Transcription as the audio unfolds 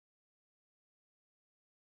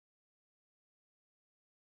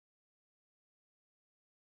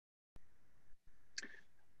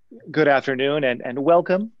Good afternoon and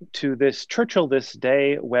welcome to this Churchill This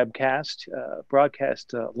Day webcast,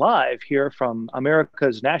 broadcast live here from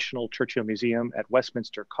America's National Churchill Museum at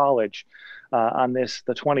Westminster College on the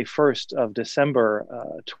 21st of December,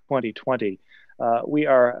 2020. We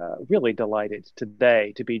are really delighted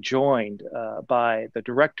today to be joined by the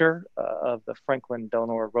director of the Franklin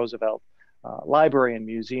Delano Roosevelt Library and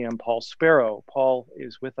Museum, Paul Sparrow. Paul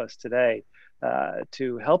is with us today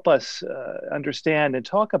to help us understand and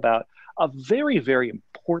talk about a very, very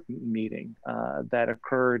important meeting that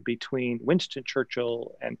occurred between Winston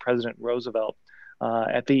Churchill and President Roosevelt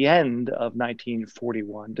at the end of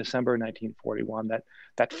 1941, December 1941,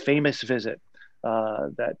 that famous visit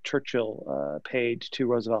that Churchill paid to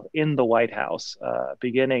Roosevelt in the White House,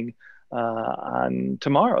 beginning on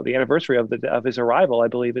tomorrow. The anniversary of his arrival, I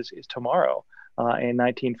believe, is tomorrow in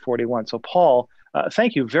 1941. So, Paul,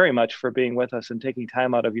 thank you very much for being with us and taking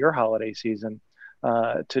time out of your holiday season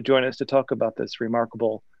to join us to talk about this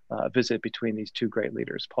remarkable visit between these two great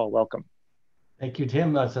leaders. Paul, welcome. Thank you,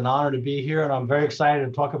 Tim. It's an honor to be here, and I'm very excited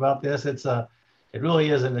to talk about this. It really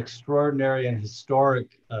is an extraordinary and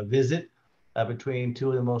historic visit between two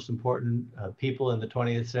of the most important people in the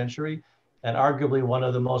 20th century, and arguably one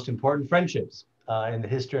of the most important friendships in the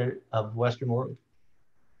history of the Western world.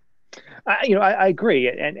 I agree,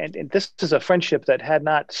 and this is a friendship that had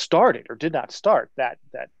not started or did not start that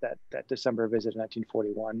December visit in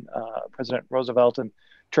 1941. President Roosevelt and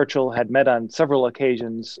Churchill had met on several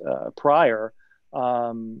occasions prior.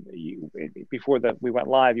 Before we went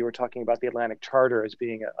live, you were talking about the Atlantic Charter as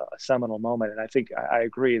being a seminal moment, and I think I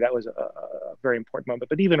agree that was a very important moment.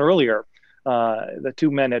 But even earlier, the two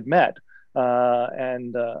men had met.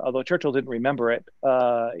 And although Churchill didn't remember it,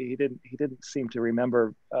 he didn't seem to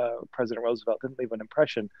remember President Roosevelt. Didn't leave an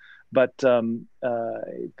impression, but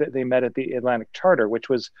they met at the Atlantic Charter, which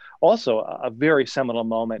was also a very seminal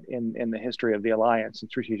moment in the history of the alliance and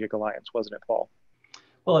strategic alliance, wasn't it, Paul?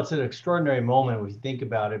 Well, it's an extraordinary moment when you think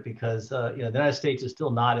about it, because the United States is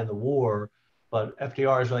still not in the war, but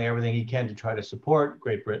FDR is doing everything he can to try to support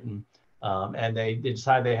Great Britain, and they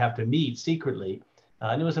decide they have to meet secretly.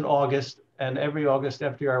 And it was in August, and every August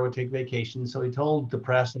FDR would take vacation. So he told the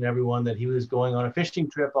press and everyone that he was going on a fishing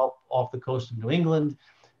trip off the coast of New England,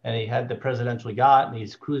 and he had the presidential yacht, and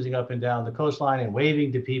he's cruising up and down the coastline and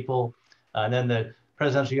waving to people. And then the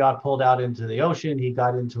presidential yacht pulled out into the ocean. He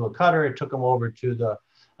got into a cutter. It took him over to the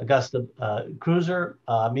Augusta cruiser.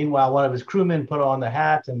 Meanwhile, one of his crewmen put on the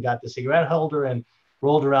hat and got the cigarette holder and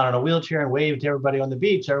rolled around in a wheelchair and waved to everybody on the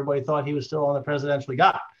beach. Everybody thought he was still on the presidential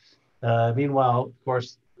yacht. Meanwhile, of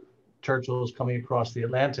course, Churchill was coming across the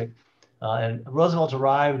Atlantic, and Roosevelt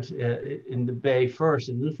arrived in the bay first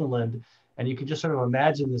in Newfoundland, and you can just sort of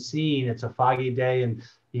imagine the scene. It's a foggy day, and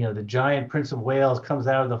the giant Prince of Wales comes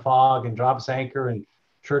out of the fog and drops anchor, and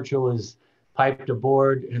Churchill is piped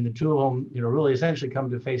aboard, and the two of them, really essentially come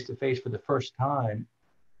to face for the first time,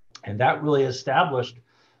 and that really established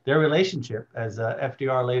their relationship, as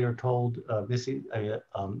FDR later told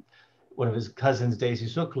one of his cousins, Daisy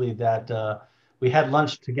Suckley, that we had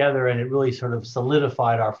lunch together and it really sort of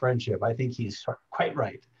solidified our friendship. I think he's quite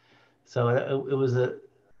right. So it was the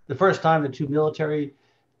first time the two military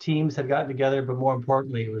teams had gotten together, but more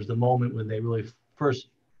importantly, it was the moment when they really first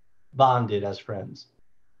bonded as friends.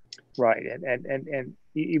 Right, and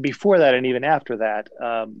before that, and even after that,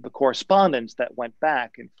 the correspondence that went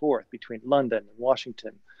back and forth between London and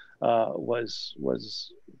Washington was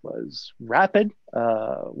rapid,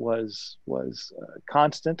 was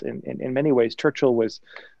constant. In many ways, Churchill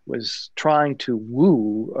was trying to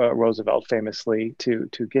woo Roosevelt famously to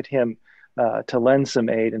get him to lend some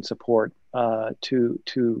aid and support to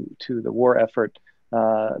the war effort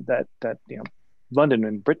that London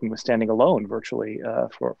and Britain was standing alone virtually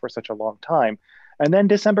for such a long time. And then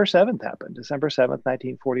December 7th happened, December 7th,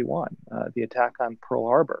 1941, the attack on Pearl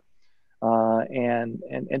Harbor. And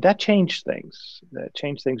that changed things. That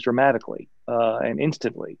changed things dramatically and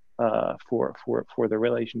instantly for the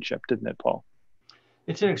relationship, didn't it, Paul?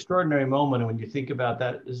 It's an extraordinary moment when you think about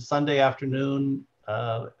that. It's Sunday afternoon.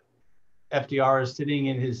 FDR is sitting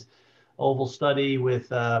in his Oval study with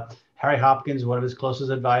Harry Hopkins, one of his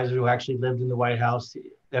closest advisors, who actually lived in the White House.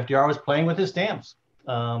 FDR was playing with his stamps,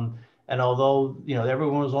 and although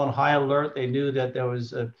everyone was on high alert, they knew that there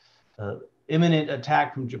was a imminent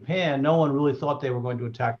attack from Japan. No one really thought they were going to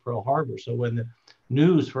attack Pearl Harbor. So when the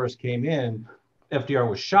news first came in, FDR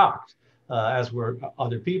was shocked, as were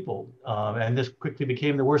other people. And this quickly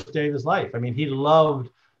became the worst day of his life. I mean, he loved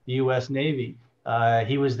the U.S. Navy.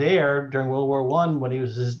 He was there during World War I when he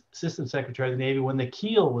was Assistant Secretary of the Navy when the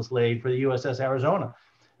keel was laid for the USS Arizona.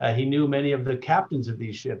 He knew many of the captains of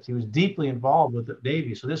these ships. He was deeply involved with the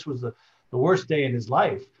Navy. So this was the worst day in his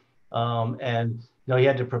life. And he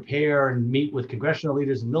had to prepare and meet with congressional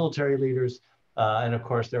leaders and military leaders. And of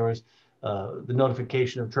course, there was the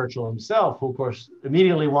notification of Churchill himself, who of course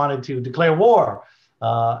immediately wanted to declare war.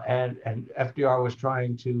 And FDR was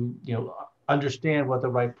trying to understand what the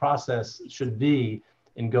right process should be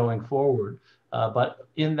in going forward. But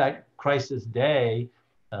in that crisis day,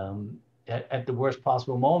 at the worst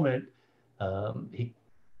possible moment, he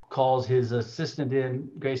calls his assistant in,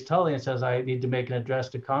 Grace Tully, and says, I need to make an address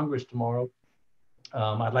to Congress tomorrow.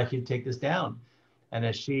 I'd like you to take this down. And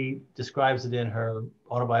as she describes it in her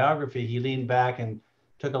autobiography, he leaned back and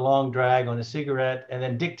took a long drag on a cigarette and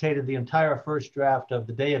then dictated the entire first draft of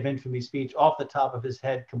the Day of Infamy speech off the top of his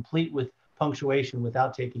head, complete with punctuation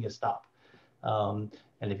without taking a stop. And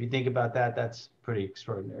if you think about that, that's pretty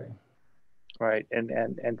extraordinary. Right,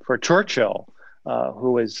 and for Churchill,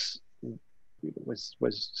 who was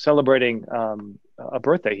celebrating a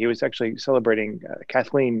birthday. He was actually celebrating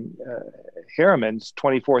Kathleen Harriman's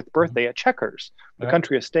 24th birthday at Chequers, the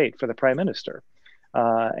country estate for the Prime Minister.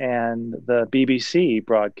 And the BBC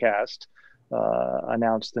broadcast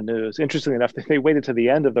announced the news. Interestingly enough, they waited to the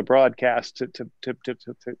end of the broadcast to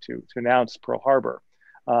announce Pearl Harbor.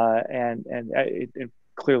 And it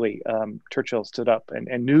clearly Churchill stood up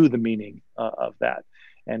and knew the meaning of that,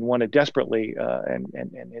 and wanted desperately,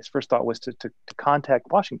 and his first thought was to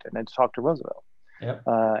contact Washington and to talk to Roosevelt. Yep.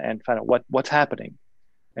 And find out what's happening.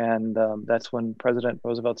 And that's when President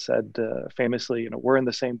Roosevelt said famously, we're in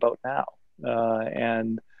the same boat now.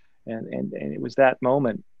 And it was that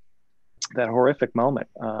moment, that horrific moment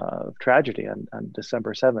of tragedy on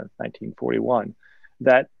December 7th, 1941,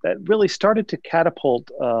 that really started to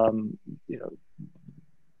catapult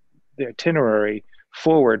the itinerary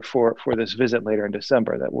forward for this visit later in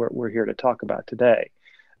December that we're here to talk about today.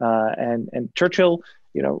 And Churchill,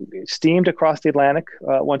 steamed across the Atlantic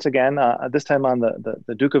once again, this time on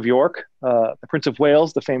the Duke of York. The Prince of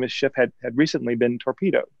Wales, the famous ship, had recently been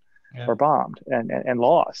torpedoed or bombed and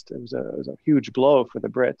lost. It was a huge blow for the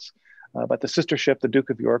Brits. But the sister ship, the Duke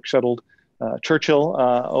of York, shuttled Churchill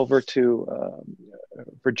over to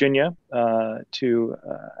Virginia, to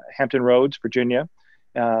Hampton Roads, Virginia,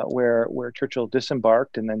 where Churchill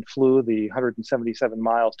disembarked and then flew the 177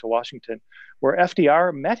 miles to Washington, where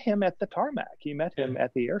FDR met him at the tarmac. He met him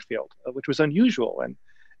at the airfield, which was unusual.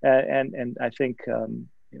 And I think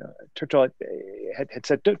Churchill had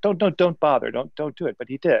said, don't bother, don't do it, but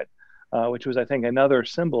he did, which was, I think, another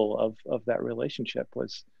symbol of that relationship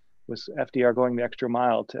was FDR going the extra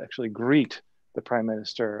mile to actually greet the Prime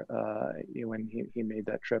Minister when he made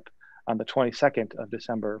that trip on the 22nd of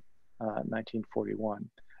December, 1941.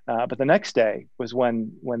 But the next day was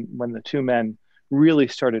when the two men really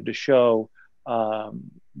started to show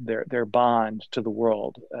their bond to the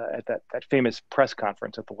world at that famous press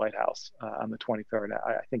conference at the White House on the 23rd.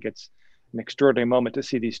 I think it's an extraordinary moment to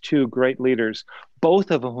see these two great leaders, both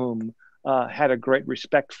of whom had a great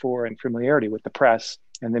respect for and familiarity with the press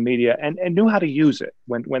and the media, and knew how to use it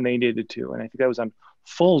when they needed to. And I think that was on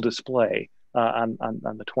full display on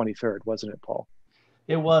the 23rd, wasn't it, Paul?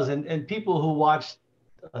 It was, and people who watch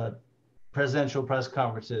presidential press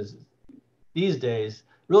conferences these days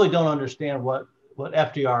really don't understand what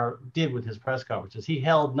FDR did with his press conferences. He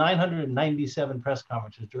held 997 press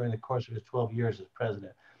conferences during the course of his 12 years as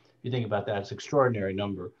president. If you think about that, it's an extraordinary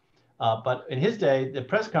number. But in his day, the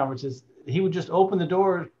press conferences, he would just open the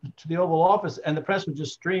door to the Oval Office and the press would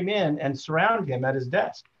just stream in and surround him at his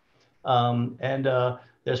desk.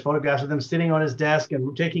 There's photographs of them sitting on his desk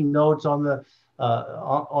and taking notes on the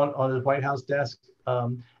on his White House desk.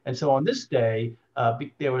 And so on this day,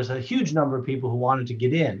 there was a huge number of people who wanted to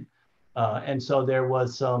get in. And so there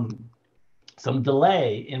was some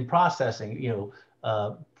delay in processing.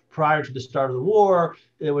 Prior to the start of the war,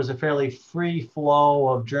 there was a fairly free flow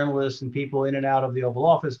of journalists and people in and out of the Oval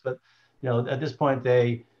Office. But at this point,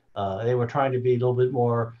 they were trying to be a little bit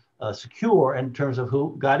more secure in terms of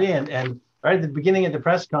who got in. And right at the beginning of the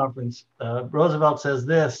press conference, Roosevelt says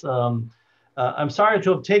this. I'm sorry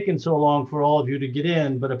to have taken so long for all of you to get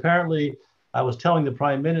in, but apparently I was telling the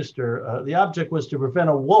Prime Minister the object was to prevent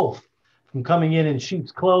a wolf from coming in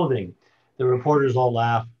sheep's clothing. The reporters all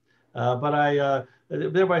laughed, but I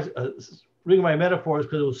thereby reading my metaphors,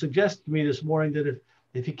 because it was suggested to me this morning that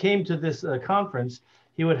if he came to this conference,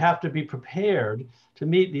 he would have to be prepared to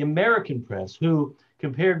meet the American press, who,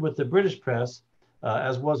 compared with the British press,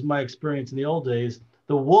 as was my experience in the old days,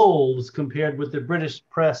 the wolves compared with the British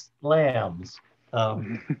press lambs.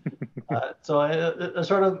 So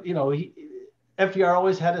FDR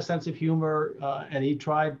always had a sense of humor, and he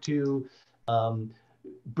tried to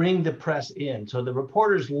bring the press in. So the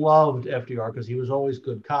reporters loved FDR because he was always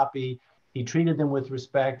good copy. He treated them with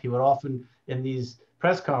respect. He would often, in these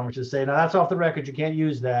press conferences, say, "No, that's off the record. You can't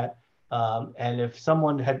use that." And if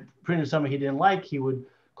someone had printed something he didn't like, he would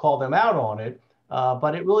call them out on it.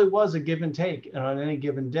 But it really was a give and take. And on any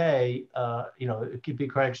given day, it could be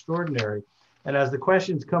quite extraordinary. And as the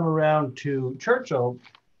questions come around to Churchill,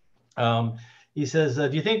 he says,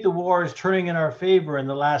 "Do you think the war is turning in our favor in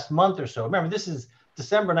the last month or so?" Remember, this is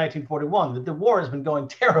December 1941. The war has been going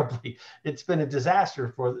terribly. It's been a disaster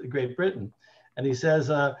for Great Britain. And he says,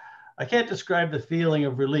 "I can't describe the feeling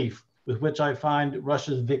of relief with which I find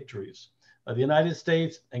Russia's victories. The United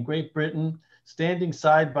States and Great Britain standing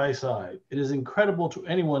side by side. It is incredible to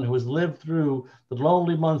anyone who has lived through the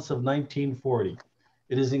lonely months of 1940.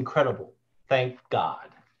 It is incredible. Thank God."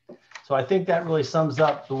 So I think that really sums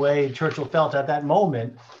up the way Churchill felt at that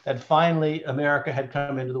moment, that finally America had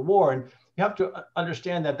come into the war. And you have to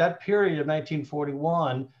understand that that period of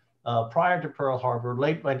 1941, prior to Pearl Harbor,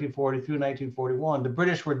 late 1940 through 1941, the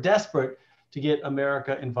British were desperate to get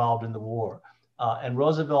America involved in the war. And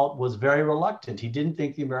Roosevelt was very reluctant. He didn't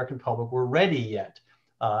think the American public were ready yet.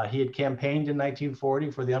 He had campaigned in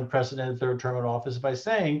 1940 for the unprecedented third term in office by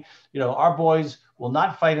saying, our boys will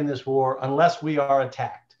not fight in this war unless we are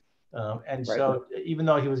attacked. And right. So even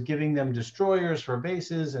though he was giving them destroyers for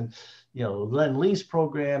bases and, Lend-Lease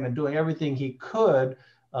program and doing everything he could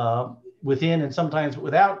within and sometimes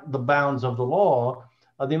without the bounds of the law,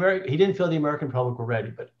 he didn't feel the American public were ready.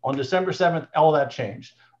 But on December 7th, all that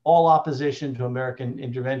changed. All opposition to American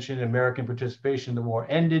intervention, American participation in the war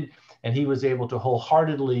ended, and he was able to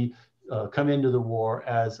wholeheartedly come into the war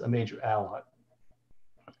as a major ally.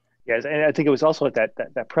 Yes, and I think it was also at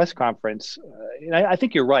that press conference, and I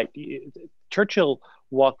think you're right. Churchill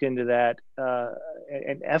walked into that,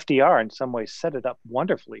 and FDR in some ways set it up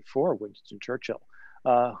wonderfully for Winston Churchill,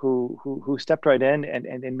 who stepped right in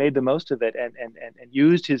and made the most of it and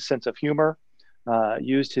used his sense of humor,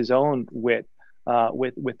 used his own wit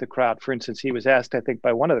with the crowd. For instance, he was asked, I think,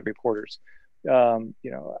 by one of the reporters,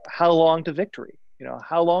 how long to victory?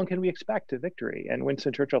 How long can we expect to victory? And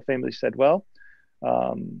Winston Churchill famously said, well,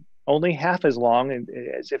 only half as long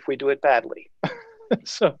as if we do it badly.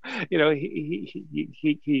 So,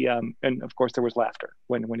 he and of course there was laughter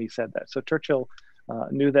when he said that. So Churchill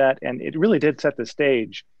knew that, and it really did set the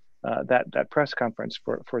stage, that press conference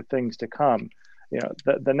for things to come.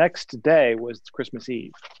 The next day was Christmas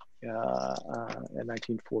Eve in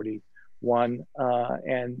 1941,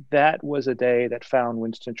 and that was a day that found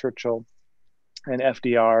Winston Churchill and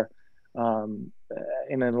FDR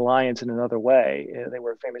in an alliance in another way. They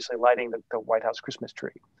were famously lighting the White House Christmas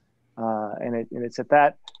tree, and it's at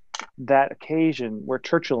that occasion where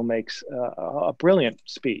Churchill makes a brilliant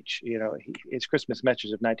speech. His Christmas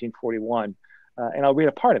message of 1941, and I'll read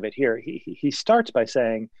a part of it here. He starts by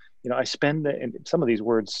saying, I spend and some of these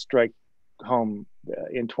words strike home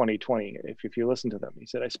in 2020 if you listen to them. He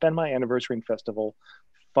said, "I spend my anniversary and festival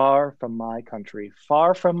far from my country,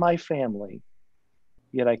 far from my family.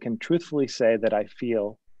 Yet I can truthfully say that I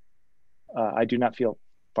do not feel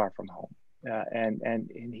far from home."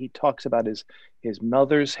 And he talks about his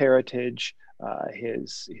mother's heritage.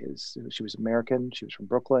 She was American. She was from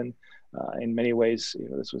Brooklyn. In many ways,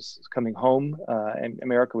 this was coming home, and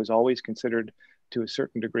America was always considered to a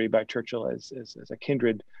certain degree by Churchill as a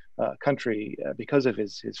kindred country because of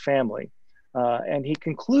his family. And he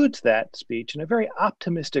concludes that speech in a very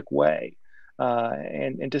optimistic way.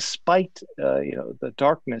 And despite the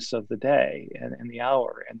darkness of the day and the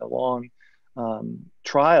hour and the long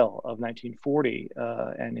trial of 1940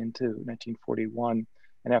 and into 1941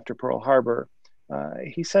 and after Pearl Harbor,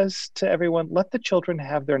 he says to everyone, "Let the children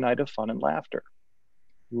have their night of fun and laughter.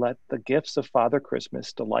 Let the gifts of Father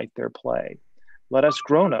Christmas delight their play. Let us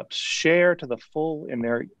grown-ups share to the full in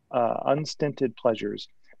their unstinted pleasures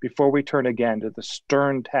before we turn again to the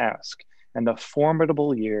stern task and the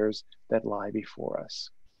formidable years that lie before us.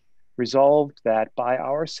 Resolved that by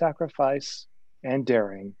our sacrifice and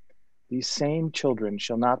daring, these same children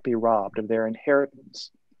shall not be robbed of their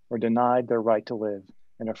inheritance or denied their right to live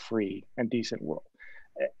in a free and decent world."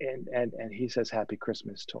 And he says, "Happy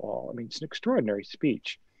Christmas to all." I mean, it's an extraordinary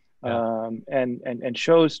speech, and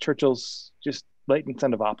shows Churchill's just latent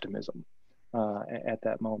sense of optimism at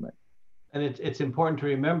that moment. And it's important to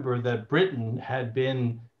remember that Britain had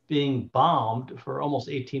been being bombed for almost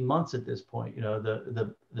 18 months at this point.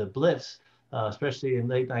 The Blitz, especially in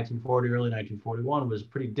late 1940, early 1941, was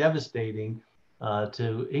pretty devastating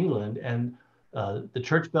to England. And the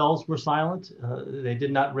church bells were silent. They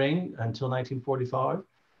did not ring until 1945.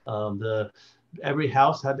 Every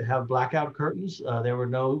house had to have blackout curtains. There were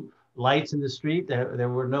no lights in the street. There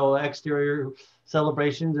were no exterior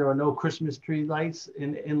celebrations. There were no Christmas tree lights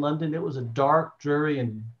in London. It was a dark, dreary,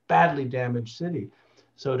 and badly damaged city.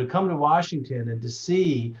 So to come to Washington and to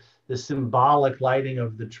see the symbolic lighting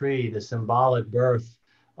of the tree, the symbolic birth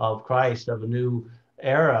of Christ, of a new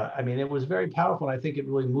era, I mean, it was very powerful. And I think it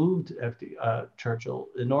really moved Churchill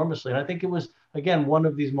enormously. And I think it was, again, one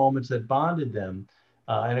of these moments that bonded them.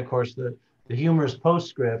 And of course, the humorous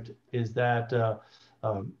postscript is that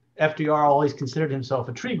FDR always considered himself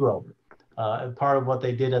a tree grower. And part of what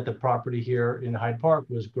they did at the property here in Hyde Park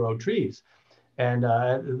was grow trees. And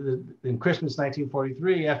in Christmas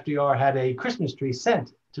 1943, FDR had a Christmas tree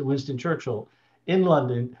sent to Winston Churchill in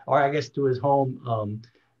London, or I guess to his home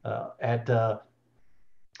at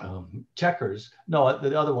Chequers. No,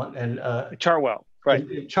 the other one. And Chartwell, right.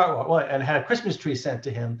 Chartwell, and had a Christmas tree sent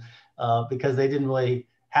to him because they didn't really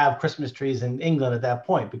have Christmas trees in England at that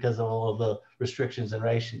point because of all of the restrictions and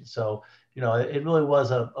rations. So, you know, it really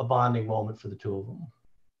was a bonding moment for the two of them.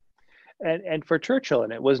 And for Churchill,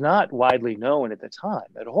 and it was not widely known at the time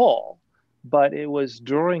at all, but it was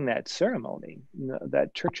during that ceremony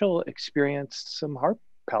that Churchill experienced some heart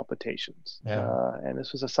palpitations. Yeah. And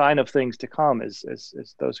this was a sign of things to come, as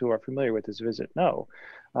those who are familiar with his visit know.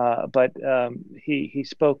 But he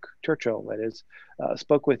spoke, Churchill, that is,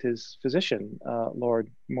 spoke with his physician,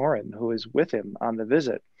 Lord Moran, who was with him on the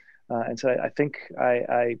visit, and said, I think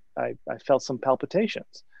I felt some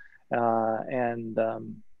palpitations. And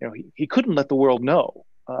you know, he couldn't let the world know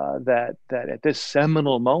that at this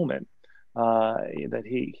seminal moment that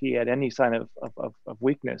he had any sign of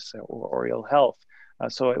weakness or ill health.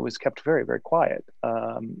 So it was kept very, very quiet.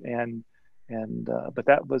 But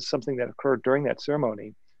that was something that occurred during that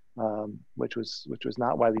ceremony, which was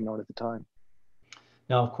not widely known at the time.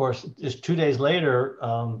 Now, of course, just 2 days later,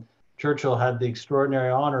 Churchill had the extraordinary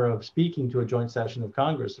honor of speaking to a joint session of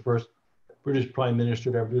Congress, the first British prime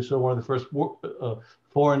minister to ever do so, one of the first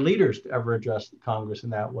foreign leaders to ever address Congress in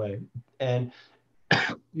that way. And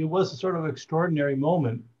it was a sort of extraordinary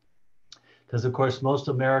moment because, of course, most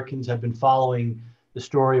Americans had been following the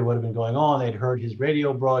story of what had been going on. They'd heard his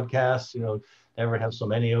radio broadcasts, you know, never have so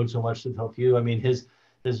many, owed so much to so few. I mean, his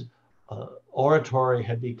oratory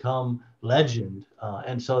had become legend.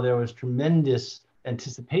 And so there was tremendous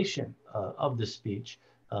anticipation of the speech.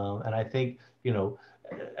 And I think, you know,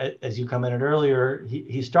 as you commented earlier,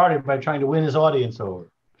 he started by trying to win his audience over.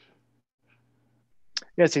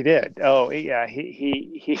 Yes, he did. Oh, yeah.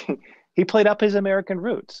 He played up his American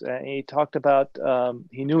roots. He talked about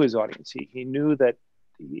he knew his audience. He knew that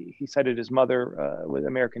he cited his mother with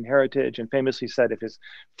American heritage, and famously said if his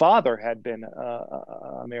father had been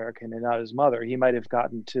American and not his mother, he might have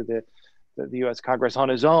gotten to the U.S. Congress on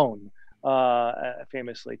his own.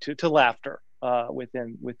 Famously to laughter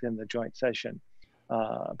within the joint session.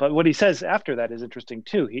 But what he says after that is interesting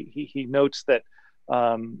too. He notes that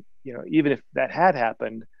you know, even if that had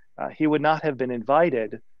happened, he would not have been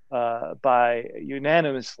invited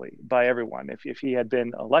unanimously by everyone. If he had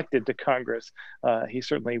been elected to Congress, he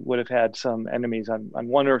certainly would have had some enemies on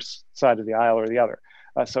one side of the aisle or the other.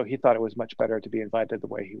 So he thought it was much better to be invited the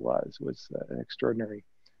way he was. It was an extraordinary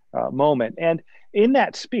moment. And in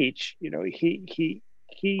that speech, you know, he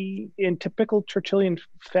in typical Churchillian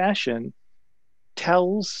fashion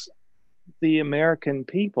tells the American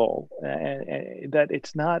people that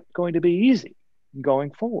it's not going to be easy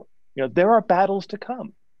going forward. You know, there are battles to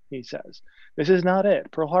come, he says. This is not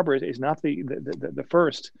it. Pearl Harbor is not the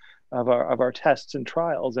first of our tests and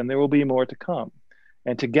trials, and there will be more to come.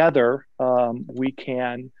 And together, we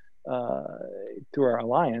can, through our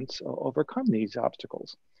alliance, overcome these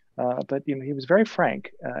obstacles. But you know, he was very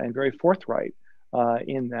frank and very forthright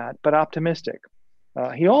in that, but optimistic.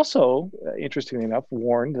 He also, interestingly enough,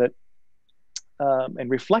 warned that and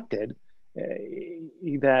reflected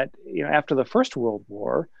that, you know, after the First World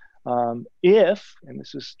War, if, and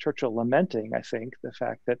this is Churchill lamenting, I think, the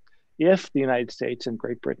fact that if the United States and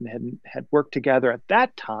Great Britain had worked together at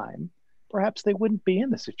that time, perhaps they wouldn't be in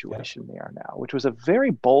the situation they are now, which was a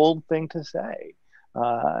very bold thing to say.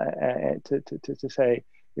 To say,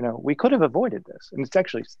 you know, we could have avoided this. And it's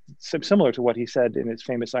actually similar to what he said in his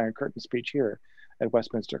famous Iron Curtain speech here at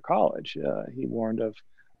Westminster College. He warned of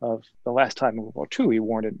the last time in World War II. He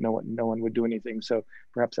warned that no one would do anything, so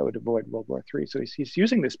perhaps that would avoid World War III. So he's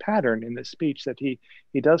using this pattern in this speech that he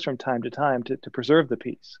does from time to time to preserve the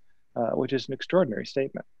peace, which is an extraordinary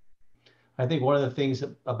statement. I think one of the things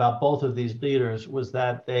about both of these leaders was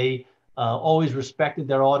that they always respected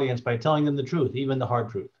their audience by telling them the truth, even the hard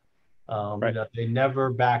truth. Right. You know, they never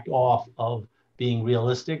backed off of being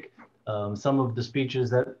realistic. Some of the speeches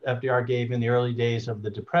that FDR gave in the early days of the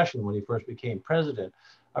Depression when he first became president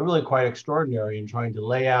are really quite extraordinary in trying to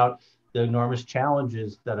lay out the enormous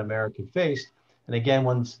challenges that America faced. And again,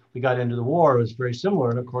 once we got into the war, it was very similar.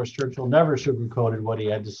 And of course, Churchill never sugarcoated what he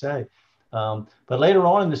had to say. But later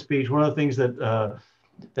on in the speech, one of the things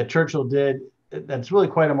that Churchill did that's really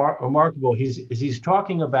quite remarkable, he's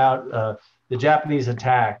talking about the Japanese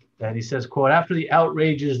attack. And he says, quote, "After the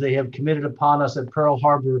outrages they have committed upon us at Pearl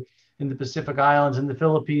Harbor, in the Pacific Islands, in the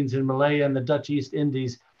Philippines, in Malaya, and the Dutch East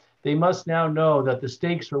Indies, they must now know that the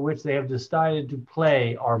stakes for which they have decided to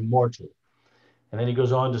play are mortal." And then he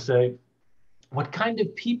goes on to say, "What kind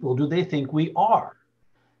of people do they think we are?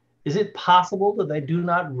 Is it possible that they do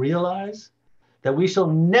not realize that we shall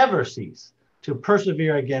never cease to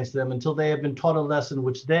persevere against them until they have been taught a lesson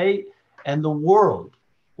which they and the world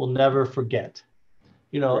will never forget?"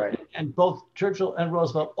 You know, right. And both Churchill and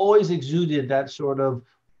Roosevelt always exuded that sort of,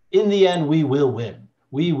 in the end, we will win.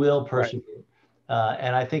 We will persevere. Right.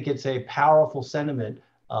 And I think it's a powerful sentiment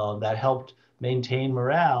that helped maintain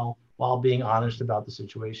morale while being honest about the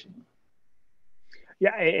situation.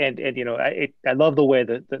 Yeah, and you know, I love the way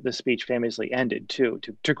that the speech famously ended too,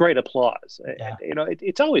 to great applause. Yeah. You know,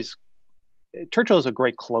 it's always, Churchill is a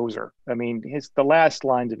great closer. I mean, the last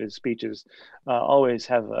lines of his speeches always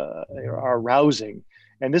are rousing,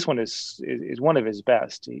 and this one is one of his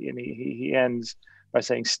best. He ends by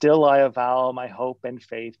saying, "Still I avow my hope and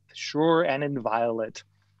faith, sure and inviolate,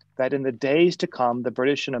 that in the days to come, the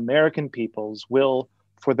British and American peoples will,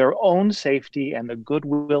 for their own safety and the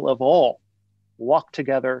goodwill of all, walk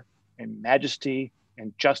together in majesty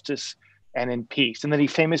and justice and in peace." And then he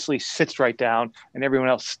famously sits right down and everyone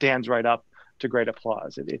else stands right up to great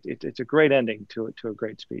applause. It's a great ending to a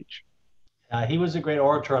great speech. He was a great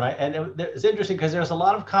orator, and it's interesting because there's a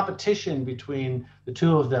lot of competition between the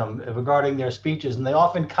two of them regarding their speeches, and they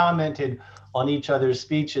often commented on each other's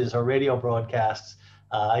speeches or radio broadcasts.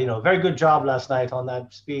 You know, very good job last night on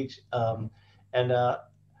that speech.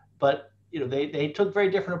 But you know, they took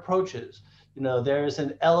very different approaches. You know, there is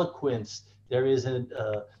an eloquence, there is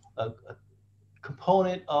a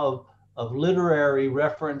component of literary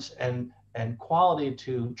reference and quality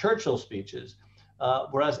to Churchill's speeches.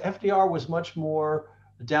 Whereas FDR was much more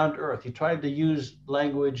down to earth. He tried to use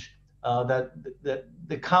language that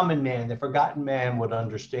the common man, the forgotten man would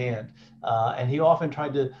understand. And he often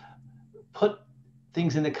tried to put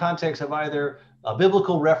things in the context of either a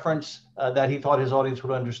biblical reference that he thought his audience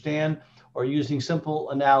would understand, or using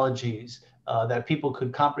simple analogies that people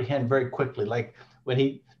could comprehend very quickly. Like when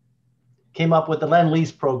he came up with the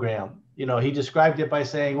Lend-Lease program, you know, he described it by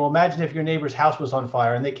saying, well, imagine if your neighbor's house was on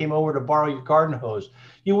fire and they came over to borrow your garden hose.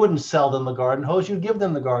 You wouldn't sell them the garden hose, you'd give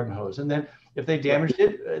them the garden hose. And then if they damaged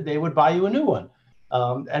it, they would buy you a new one.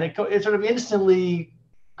 And it sort of instantly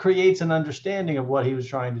creates an understanding of what he was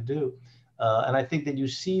trying to do. And I think that you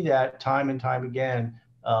see that time and time again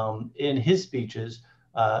in his speeches.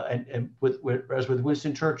 And whereas with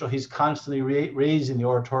Winston Churchill, he's constantly raising the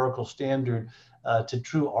oratorical standard to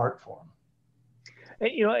true art form.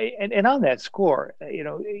 You know, and on that score, you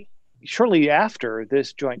know, shortly after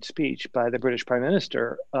this joint speech by the British Prime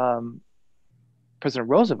Minister, President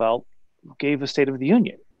Roosevelt gave a State of the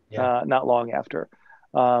Union not long after.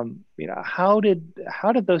 You know, how did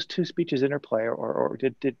those two speeches interplay, or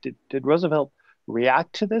did Roosevelt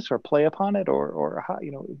react to this or play upon it, or how,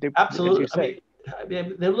 you know? Absolutely. I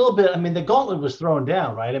mean, a little bit. I mean, the gauntlet was thrown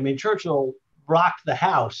down, right? I mean, Churchill rocked the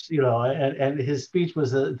house, you know, and his speech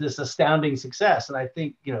was this astounding success. And I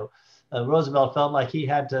think, you know, Roosevelt felt like he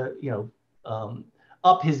had to, you know,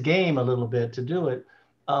 up his game a little bit to do it.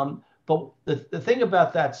 But the thing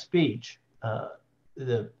about that speech,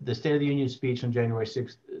 the State of the Union speech on January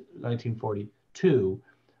 6th, 1942,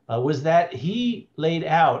 was that he laid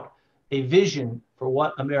out a vision for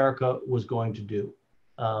what America was going to do.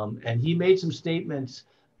 And he made some statements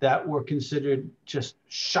that were considered just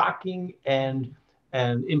shocking and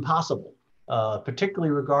impossible,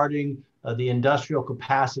 particularly regarding the industrial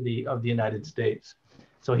capacity of the United States.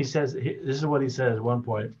 So he says, this is what he says at one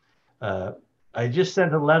point: "I just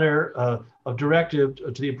sent a letter of directive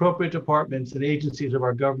to the appropriate departments and agencies of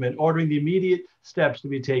our government ordering the immediate steps to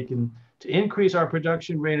be taken to increase our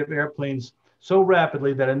production rate of airplanes so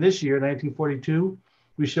rapidly that in this year, 1942,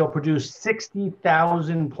 we shall produce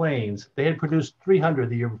 60,000 planes." They had produced 300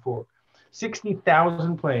 the year before.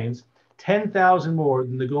 60,000 planes, 10,000 more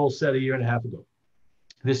than the goal set a year and a half ago.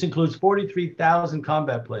 This includes 43,000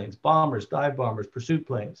 combat planes, bombers, dive bombers, pursuit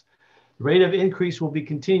planes. The rate of increase will be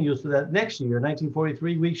continuous so that next year,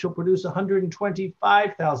 1943, we shall produce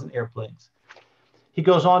 125,000 airplanes. He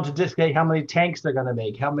goes on to discuss how many tanks they're going to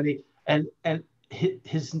make, how many, and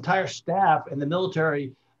his entire staff and the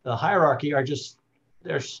military hierarchy are just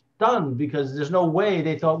they're stunned because there's no way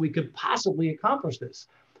they thought we could possibly accomplish this.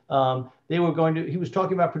 He was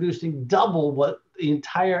talking about producing double what the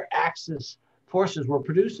entire Axis forces were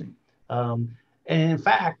producing. And in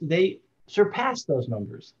fact, they surpassed those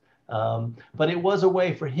numbers. But it was a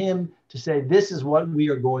way for him to say, this is what we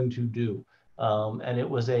are going to do. And it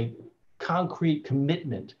was a concrete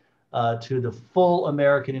commitment to the full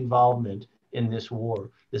American involvement in this war.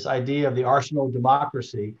 This idea of the arsenal of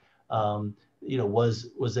democracy,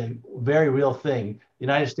 was a very real thing. The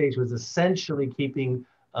United States was essentially keeping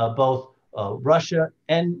both Russia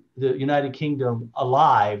and the United Kingdom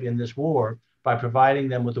alive in this war by providing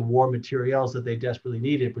them with the war materials that they desperately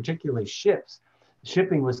needed, particularly ships.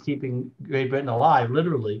 Shipping was keeping Great Britain alive,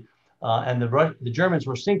 literally, and the Germans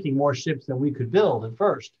were sinking more ships than we could build at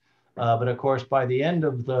first. But of course, by the end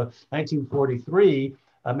of the 1943,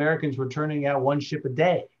 Americans were turning out one ship a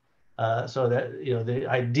day. So that the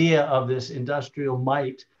idea of this industrial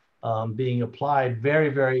might being applied very,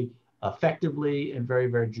 very effectively and very,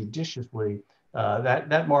 very judiciously,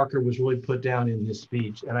 that marker was really put down in this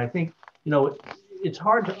speech. And I think it's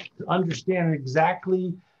hard to understand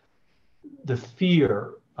exactly the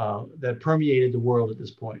fear that permeated the world at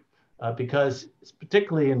this point, because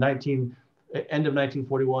particularly in end of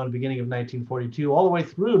 1941, beginning of 1942, all the way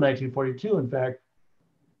through 1942, in fact,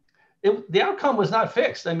 the outcome was not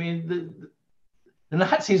fixed. I mean, the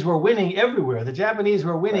Nazis were winning everywhere. The Japanese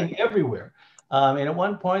were winning everywhere. And at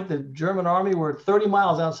one point, the German army were 30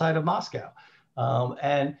 miles outside of Moscow.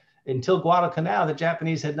 And until Guadalcanal, the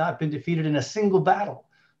Japanese had not been defeated in a single battle.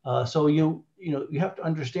 So you have to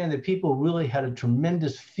understand that people really had a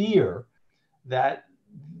tremendous fear that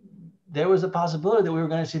there was a possibility that we were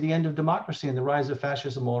going to see the end of democracy and the rise of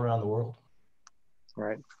fascism all around the world.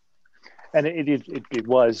 Right. And it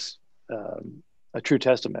was a true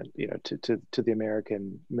testament, to the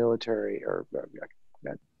American military, or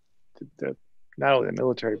not only the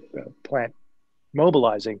military plant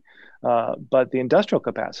mobilizing, but the industrial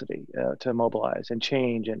capacity to mobilize and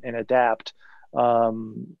change and adapt.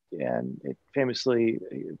 And it famously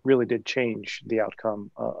really did change the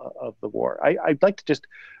outcome of the war. I'd like to just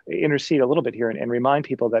intercede a little bit here and remind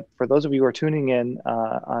people that for those of you who are tuning in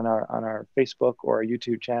on our Facebook or our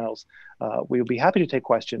YouTube channels, we'll be happy to take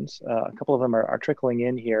questions. A couple of them are trickling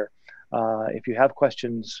in here. If you have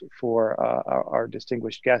questions for our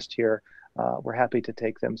distinguished guest here, we're happy to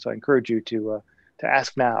take them. So I encourage you to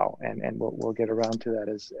ask now, and we'll get around to that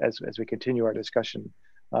as we continue our discussion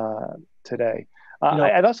today.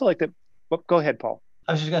 I'd also like to go ahead, Paul.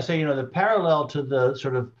 I was just going to say, the parallel to the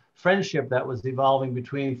sort of friendship that was evolving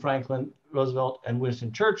between Franklin Roosevelt and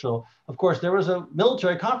Winston Churchill, of course, there was a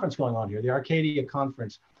military conference going on here, the Arcadia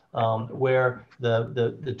Conference, where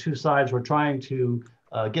the two sides were trying to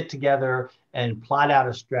get together and plot out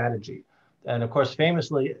a strategy. And of course,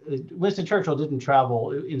 famously, Winston Churchill didn't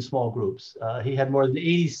travel in small groups. He had more than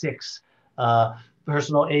 86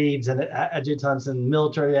 personal aides and adjutants and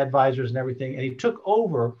military advisors and everything. And he took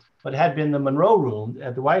over what had been the Monroe room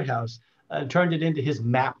at the White House and turned it into his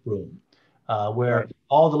map room, where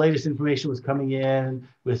all the latest information was coming in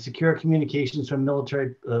with secure communications from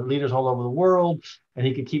military leaders all over the world. And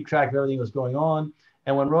he could keep track of everything that was going on.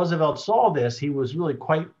 And when Roosevelt saw this, he was really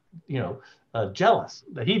quite, jealous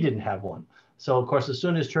that he didn't have one. So, of course, as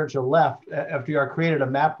soon as Churchill left, FDR created a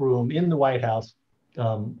map room in the White House,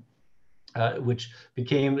 which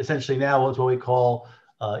became essentially now what we call,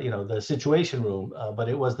 the Situation Room. But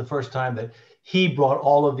it was the first time that he brought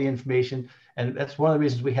all of the information. And that's one of the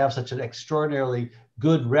reasons we have such an extraordinarily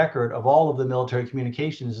good record of all of the military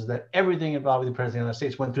communications, is that everything involving the President of the United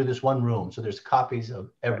States went through this one room. So there's copies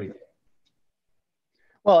of everything.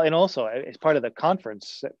 Well, and also as part of the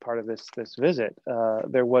conference, part of this visit,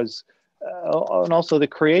 there was, and also the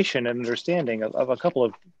creation and understanding of a couple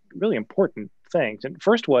of really important things. And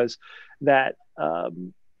first was that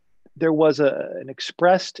there was an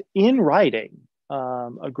expressed in writing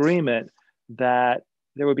agreement that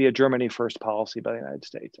there would be a Germany first policy by the United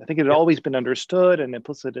States. I think it had always been understood and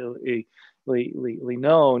implicitly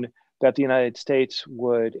known that the United States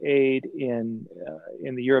would aid in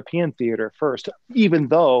the European theater first, even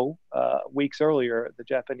though weeks earlier the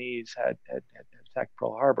Japanese had attacked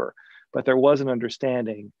Pearl Harbor. But there was an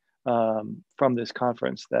understanding from this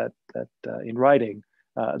conference that in writing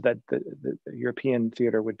that the European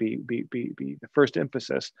theater would be the first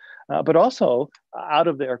emphasis. But also out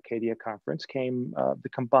of the Arcadia Conference came the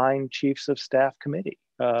Combined Chiefs of Staff Committee,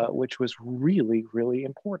 which was really, really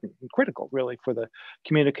important and critical, really, for the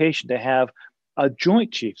communication to have a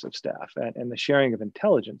joint chiefs of staff and the sharing of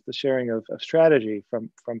intelligence, the sharing of strategy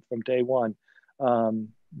from day one.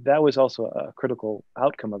 That was also a critical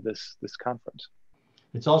outcome of this conference.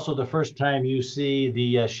 It's also the first time you see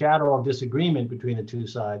the shadow of disagreement between the two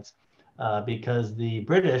sides, because the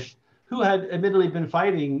British, who had admittedly been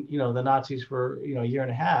fighting, the Nazis for a year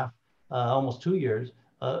and a half, almost 2 years,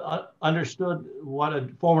 understood what a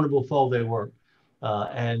formidable foe they were.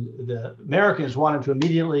 And the Americans wanted to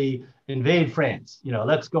immediately invade France.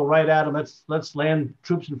 Let's go right at them. Let's land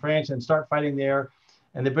troops in France and start fighting there.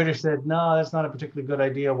 And the British said, no, that's not a particularly good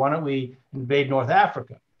idea. Why don't we invade North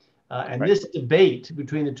Africa? And this debate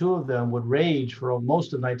between the two of them would rage for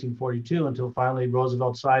most of 1942 until finally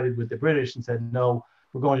Roosevelt sided with the British and said, no,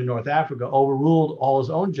 we're going to North Africa, overruled all his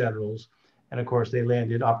own generals. And of course, they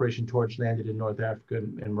landed, Operation Torch landed in North Africa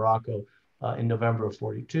in Morocco in November of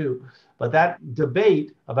 42. But that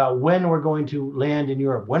debate about when we're going to land in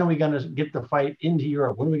Europe, when are we going to get the fight into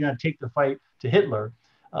Europe, when are we going to take the fight to Hitler,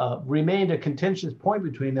 remained a contentious point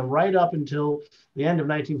between them right up until the end of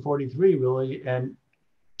 1943, really, and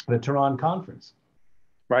the Tehran Conference.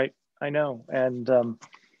 Right, I know. And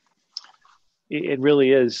it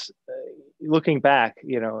really is, looking back,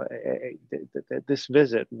 this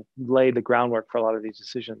visit laid the groundwork for a lot of these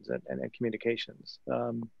decisions and communications.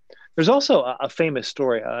 There's also a famous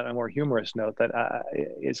story, on a more humorous note, that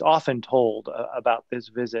is often told about this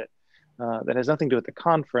visit that has nothing to do with the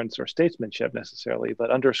conference or statesmanship necessarily, but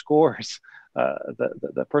underscores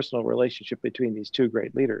the personal relationship between these two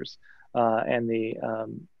great leaders. And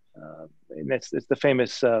it's the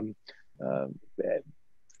famous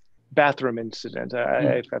bathroom incident,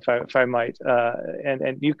 if I might.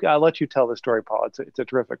 I'll let you tell the story, Paul. It's a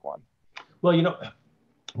terrific one. Well,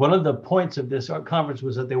 one of the points of this conference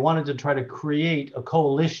was that they wanted to try to create a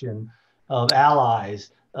coalition of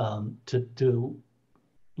allies to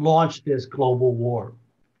launch this global war.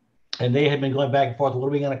 And they had been going back and forth. What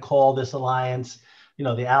are we going to call this alliance?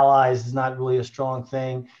 The allies is not really a strong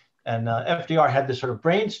thing. And FDR had this sort of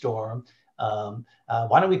brainstorm.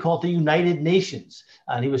 Why don't we call it the United Nations?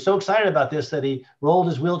 And he was so excited about this that he rolled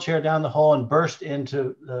his wheelchair down the hall and burst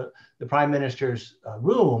into the prime minister's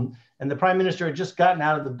room. And the prime minister had just gotten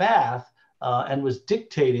out of the bath and was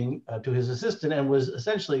dictating to his assistant and was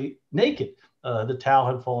essentially naked. The towel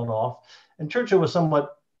had fallen off. And Churchill was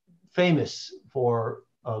somewhat famous for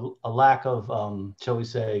a lack of, shall we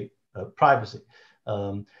say, privacy.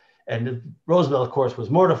 And Roosevelt, of course, was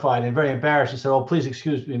mortified and very embarrassed. He said, "Oh, please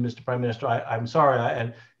excuse me, Mr. Prime Minister, I'm sorry."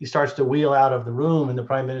 And he starts to wheel out of the room, and the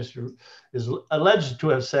Prime Minister is alleged to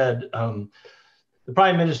have said, "The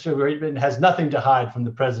Prime Minister has nothing to hide from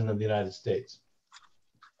the President of the United States."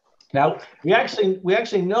 Now, we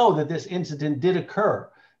actually know that this incident did occur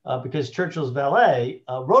because Churchill's valet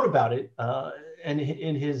wrote about it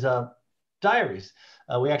in his diaries.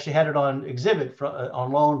 We actually had it on exhibit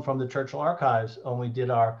on loan from the Churchill archives when we did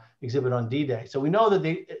our exhibit on D-Day. So we know that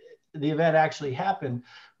the event actually happened.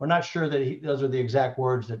 We're not sure that those are the exact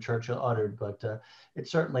words that Churchill uttered, but it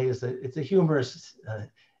certainly is it's a humorous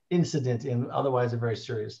incident in otherwise a very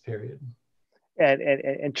serious period.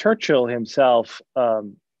 And Churchill himself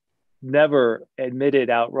never admitted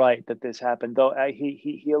outright that this happened, though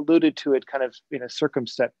he alluded to it kind of in a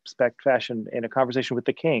circumspect fashion in a conversation with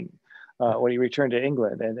the king. When he returned to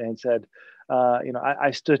England and said,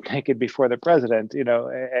 I stood naked before the president, and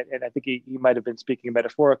I think he might have been speaking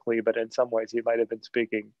metaphorically, but in some ways he might have been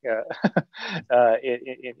speaking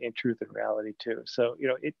in truth and reality too. So,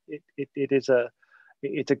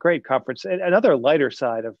 it's a great conference. And another lighter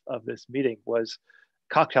side of this meeting was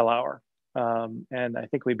cocktail hour. And I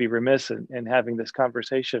think we'd be remiss in having this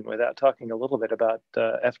conversation without talking a little bit about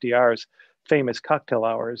FDR's famous cocktail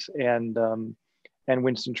hours and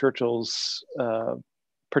Winston Churchill's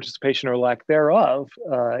participation or lack thereof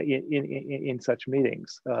in such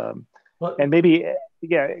meetings. And maybe,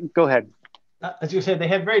 go ahead. As you said, they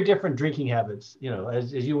had very different drinking habits.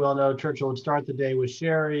 As you well know, Churchill would start the day with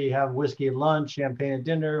sherry, have whiskey at lunch, champagne at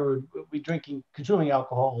dinner, or be consuming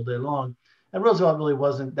alcohol all day long. And Roosevelt really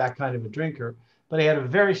wasn't that kind of a drinker, but he had a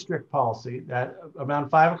very strict policy that around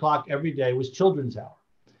 5 o'clock every day was children's hour.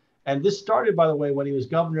 And this started, by the way, when he was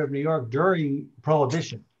governor of New York during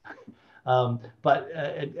Prohibition.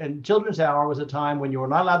 And children's hour was a time when you were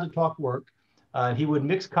not allowed to talk work. He would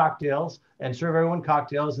mix cocktails and serve everyone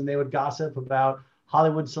cocktails, and they would gossip about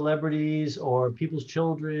Hollywood celebrities or people's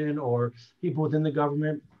children or people within the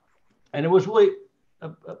government. And it was really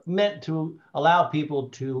meant to allow people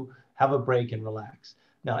to have a break and relax.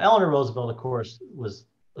 Now, Eleanor Roosevelt, of course, was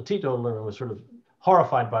a teetotaler and was sort of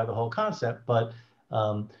horrified by the whole concept, but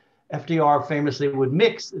FDR famously would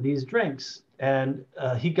mix these drinks, and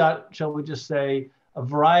he got, shall we just say, a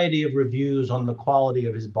variety of reviews on the quality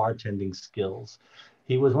of his bartending skills.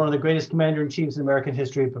 He was one of the greatest commander-in-chiefs in American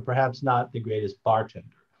history, but perhaps not the greatest bartender.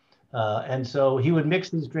 And so he would mix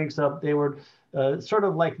these drinks up. They were sort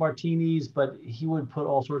of like martinis, but he would put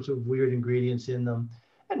all sorts of weird ingredients in them.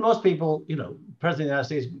 And most people, President of the United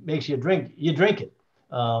States makes you drink, you drink it.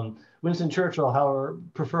 Winston Churchill, however,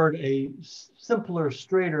 preferred a simpler,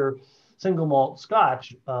 straighter single malt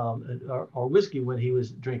scotch or whiskey when he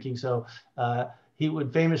was drinking. So he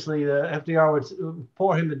would famously, FDR would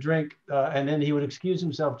pour him a drink, and then he would excuse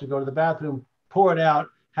himself to go to the bathroom, pour it out,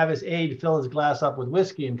 have his aide fill his glass up with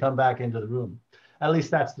whiskey, and come back into the room. At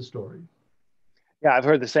least that's the story. Yeah, I've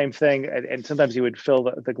heard the same thing. And sometimes he would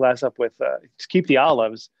fill the glass up with, keep the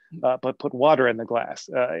olives, but put water in the glass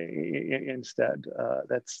instead.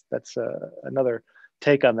 That's another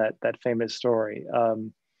take on that famous story.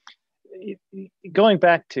 Going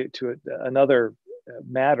back to another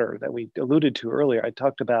matter that we alluded to earlier, I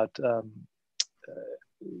talked about the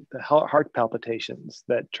heart palpitations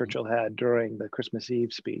that Churchill had during the Christmas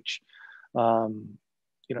Eve speech.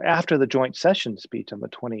 After the joint session speech on the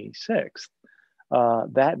 26th,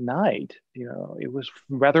 that night, it was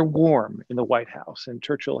rather warm in the White House, and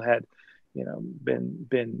Churchill had,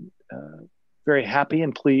 been very happy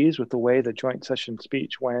and pleased with the way the joint session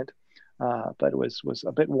speech went, but it was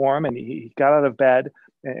a bit warm, and he got out of bed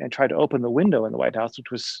and tried to open the window in the White House,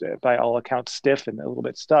 which was, by all accounts, stiff and a little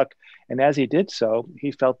bit stuck. And as he did so,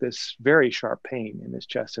 he felt this very sharp pain in his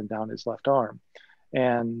chest and down his left arm.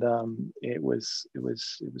 And it was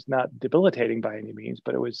not debilitating by any means,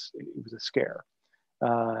 but it was a scare.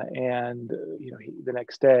 The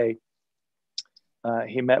next day,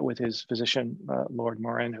 he met with his physician, Lord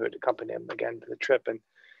Morin, who had accompanied him again to the trip, and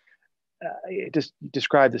it just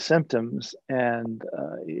described the symptoms, and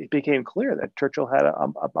it became clear that Churchill had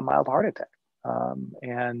a mild heart attack.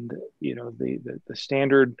 The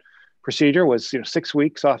standard procedure was 6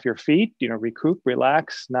 weeks off your feet, recoup,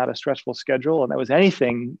 relax, not a stressful schedule, and that was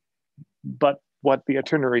anything but what the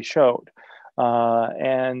itinerary showed.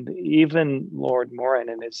 And even Lord Morin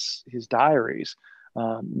in his diaries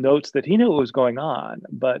notes that he knew what was going on,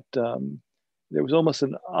 but there was almost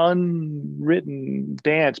an unwritten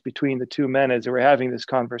dance between the two men as they were having this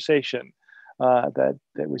conversation that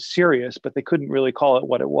was serious, but they couldn't really call it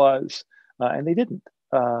what it was, and they didn't.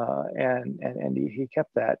 And he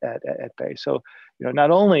kept that at bay. So, not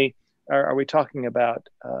only are we talking about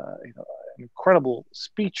an incredible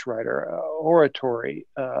speech writer, oratory,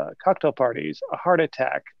 cocktail parties, a heart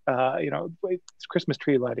attack, it's Christmas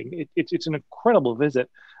tree lighting. It's an incredible visit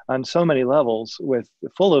on so many levels,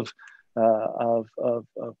 full of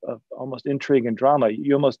almost intrigue and drama.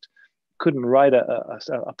 You almost couldn't write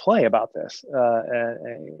a play about this,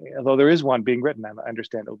 although there is one being written. I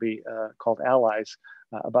understand it'll be called Allies,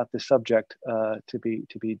 about this subject to be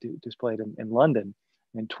displayed in London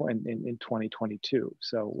in 2022.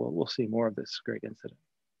 So we'll see more of this great incident.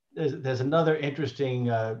 There's another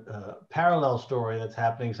interesting parallel story that's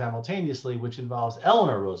happening simultaneously, which involves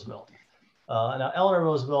Eleanor Roosevelt. Now, Eleanor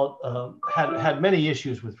Roosevelt had many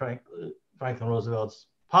issues with Franklin Roosevelt's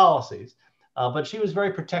policies, but she was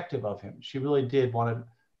very protective of him. She really did want to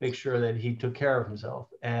make sure that he took care of himself.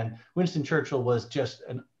 And Winston Churchill was just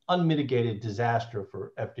an unmitigated disaster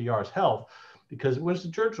for FDR's health, because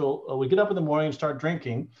Winston Churchill would get up in the morning and start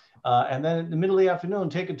drinking, and then in the middle of the afternoon,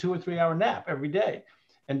 take a 2 or 3 hour nap every day.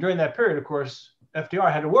 And during that period, of course,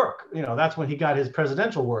 FDR had to work. That's when he got his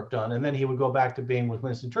presidential work done. And then he would go back to being with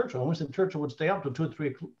Winston Churchill. And Winston Churchill would stay up till 2 or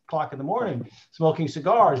 3 o'clock in the morning, smoking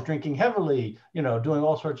cigars, drinking heavily, doing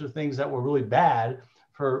all sorts of things that were really bad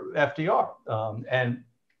for FDR. And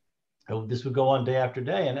this would go on day after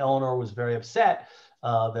day. And Eleanor was very upset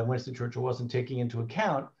that Winston Churchill wasn't taking into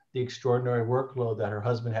account the extraordinary workload that her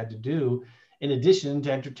husband had to do, in addition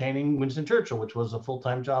to entertaining Winston Churchill, which was a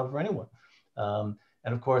full-time job for anyone.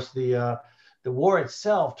 And of course, the war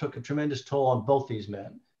itself took a tremendous toll on both these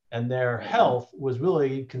men, and their health was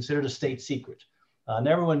really considered a state secret. And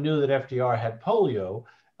everyone knew that FDR had polio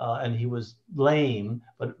and he was lame,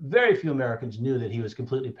 but very few Americans knew that he was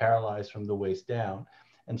completely paralyzed from the waist down.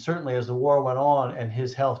 And certainly as the war went on and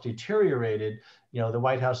his health deteriorated, the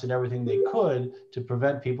White House did everything they could to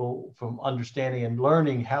prevent people from understanding and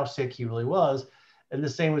learning how sick he really was. And the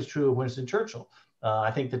same was true of Winston Churchill.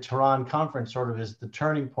 I think the Tehran conference sort of is the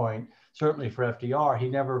turning point, certainly for FDR. He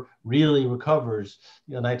never really recovers.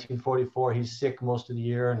 1944, he's sick most of the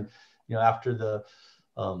year. And, after the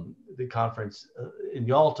conference in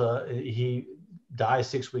Yalta, he dies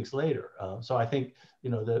 6 weeks later. So I think,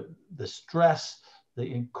 the stress, the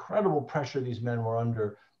incredible pressure these men were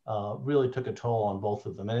under really took a toll on both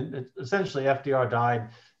of them. And essentially FDR died,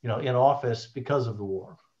 in office because of the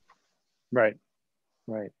war. Right.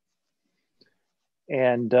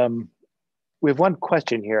 And we have one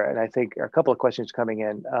question here, and I think a couple of questions coming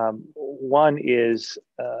in. One is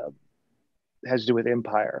has to do with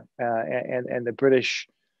empire and the British,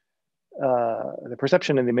 the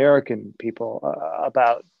perception in the American people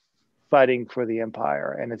about fighting for the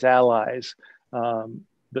empire and its allies.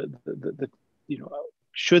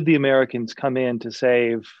 Should the Americans come in to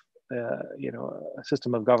save, a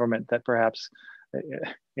system of government that perhaps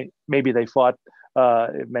maybe they fought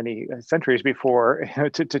many centuries before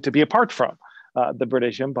to be apart from the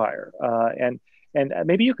British Empire, and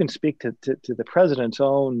maybe you can speak to the president's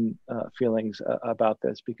own feelings about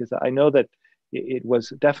this, because I know that it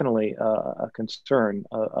was definitely a concern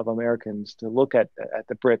of Americans to look at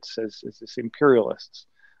the Brits as imperialists.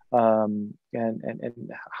 And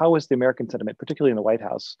how is the American sentiment, particularly in the White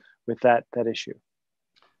House, with that issue?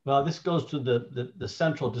 Well, this goes to the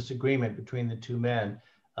central disagreement between the two men.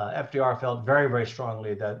 FDR felt very, very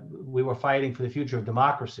strongly that we were fighting for the future of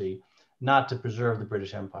democracy, not to preserve the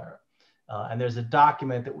British Empire. And there's a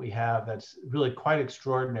document that we have that's really quite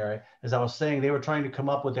extraordinary. As I was saying, they were trying to come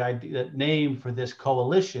up with the name for this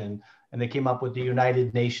coalition, and they came up with the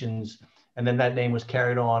United Nations. And then that name was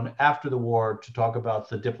carried on after the war to talk about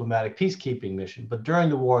the diplomatic peacekeeping mission. But during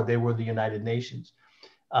the war, they were the United Nations.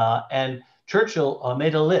 And Churchill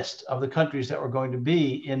made a list of the countries that were going to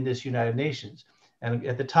be in this United Nations. And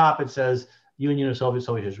at the top, it says Union of Soviet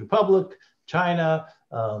Socialist Republic, China,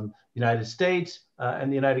 United States,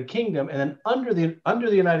 and the United Kingdom. And then under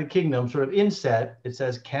the United Kingdom, sort of inset, it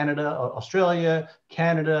says Canada, Australia,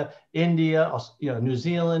 Canada, India, New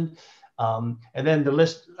Zealand. And then the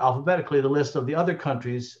list, alphabetically, the list of the other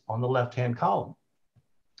countries on the left-hand column.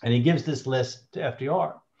 And he gives this list to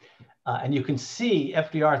FDR. And you can see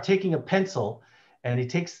FDR taking a pencil, and he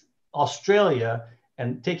takes Australia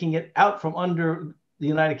and taking it out from under the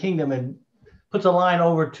United Kingdom and puts a line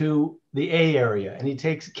over to the A area. And he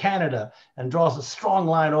takes Canada and draws a strong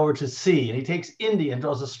line over to C. And he takes India and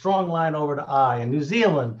draws a strong line over to I, and New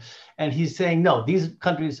Zealand. And he's saying, no, these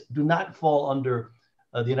countries do not fall under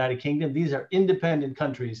the United Kingdom. These are independent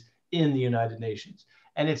countries in the United Nations.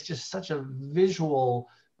 And it's just such a visual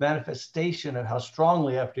manifestation of how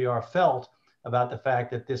strongly FDR felt about the fact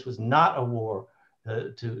that this was not a war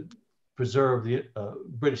to preserve the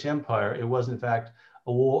British Empire. It was, in fact,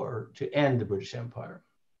 a war to end the British Empire.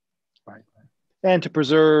 Right. And to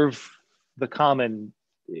preserve the common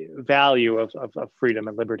value of freedom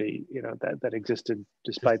and liberty, that existed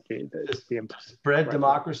despite the spread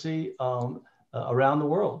democracy around the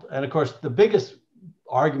world. And of course, the biggest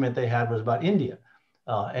argument they had was about India.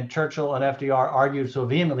 And Churchill and FDR argued so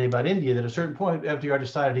vehemently about India that at a certain point, FDR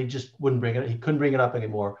decided he just wouldn't bring it. He couldn't bring it up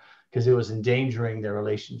anymore because it was endangering their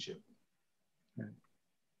relationship.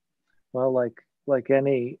 Well, like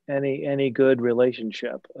any good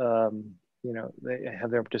relationship, they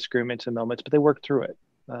have their disagreements and moments, but they work through it.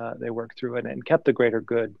 They worked through it and kept the greater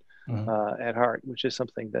good at heart, which is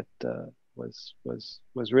something that was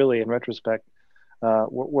really, in retrospect,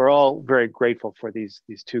 we're all very grateful for these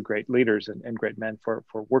two great leaders and great men for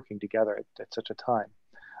working together at such a time.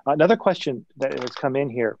 Another question that has come in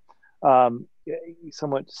here,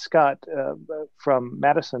 Scott from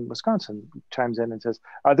Madison, Wisconsin, chimes in and says,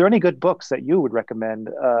 "Are there any good books that you would recommend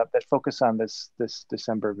that focus on this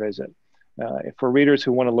December visit? For readers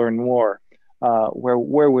who want to learn more,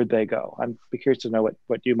 where would they go?" I'd be curious to know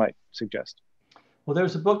what you might suggest. Well,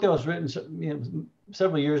 there's a book that was written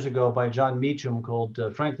several years ago by John Meacham called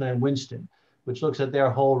Franklin and Winston, which looks at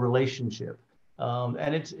their whole relationship.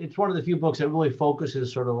 And it's one of the few books that really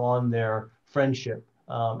focuses sort of on their friendship.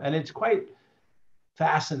 And it's quite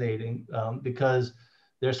fascinating because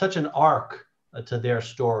there's such an arc to their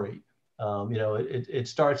story. It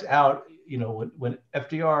starts out,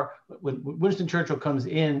 when Winston Churchill comes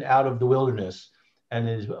in out of the wilderness and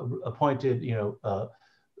is appointed,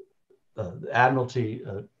 the Admiralty,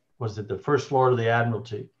 was it the First Lord of the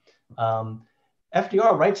Admiralty?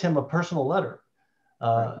 FDR writes him a personal letter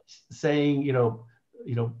saying,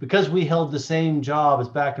 because we held the same job as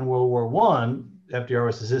back in World War I, FDR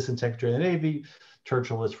was Assistant Secretary of the Navy,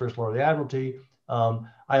 Churchill was First Lord of the Admiralty.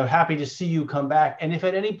 I am happy to see you come back. And if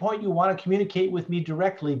at any point you want to communicate with me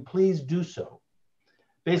directly, please do so.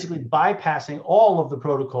 Basically bypassing all of the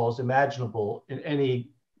protocols imaginable in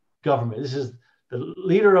any government. This is the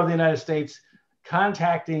leader of the United States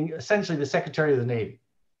contacting essentially the Secretary of the Navy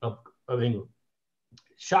of England.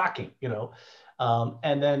 Shocking,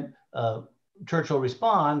 and then Churchill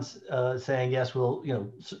responds saying, yes, well,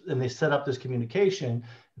 and they set up this communication.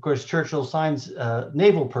 Of course, Churchill signs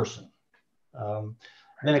naval person.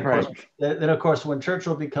 Then of course, when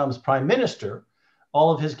Churchill becomes prime minister,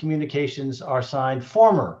 all of his communications are signed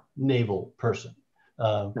former naval person.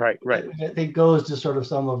 Right. It goes to sort of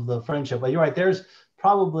some of the friendship. But you're right, there's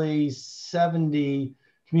probably 70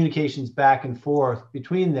 communications back and forth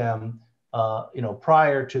between them,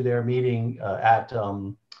 prior to their meeting at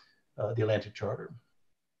the Atlantic Charter.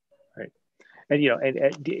 Right. And,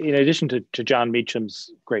 and in addition to John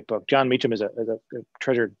Meacham's great book, John Meacham is a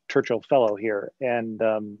treasured Churchill Fellow here. And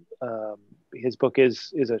his book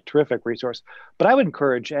is a terrific resource. But I would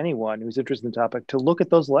encourage anyone who's interested in the topic to look at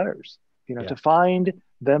those letters, to find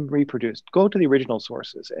them reproduced. Go to the original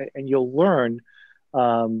sources, and you'll learn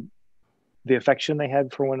the affection they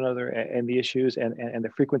had for one another, and the issues, and the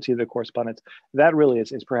frequency of the correspondence. That really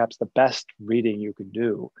is perhaps the best reading you can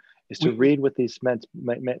do, is to read what these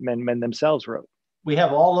men themselves wrote. We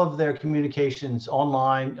have all of their communications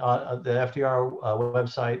online on the FDR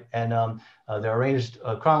website, and they're arranged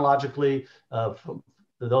chronologically,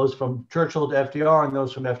 those from Churchill to FDR and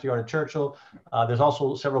those from FDR to Churchill. There's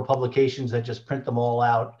also several publications that just print them all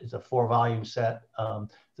out. It's a 4-volume set.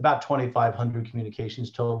 It's about 2,500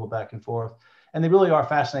 communications total back and forth. And they really are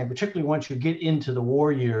fascinating, particularly once you get into the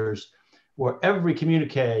war years, where every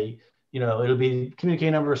communique, it'll be communique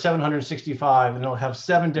number 765, and it'll have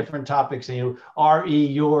 7 different topics, and RE,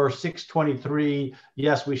 your 623,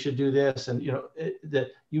 yes, we should do this. And,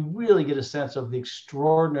 that you really get a sense of the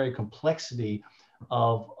extraordinary complexity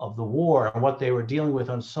of the war and what they were dealing with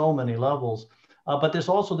on so many levels. But there's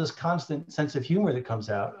also this constant sense of humor that comes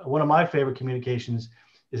out. One of my favorite communications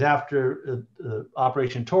is after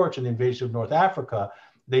Operation Torch and the invasion of North Africa.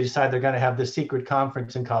 They decide they're going to have this secret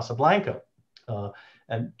conference in Casablanca.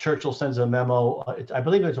 And Churchill sends a memo, I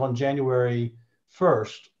believe it's on January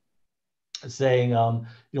 1st, saying,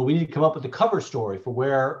 we need to come up with a cover story for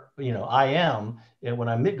where, I am. And when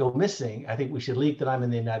I go missing, I think we should leak that I'm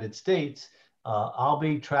in the United States. I'll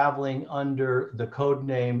be traveling under the code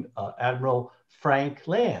name Admiral Frank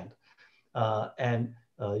Land. And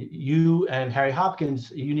you and Harry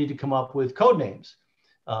Hopkins, you need to come up with code names.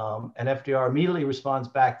 And FDR immediately responds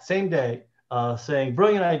back same day, saying,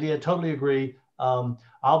 brilliant idea, totally agree.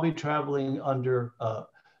 I'll be traveling under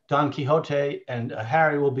Don Quixote, and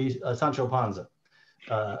Harry will be Sancho Panza.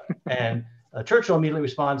 And Churchill immediately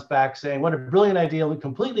responds back saying, what a brilliant idea, we're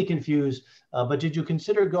completely confused, but did you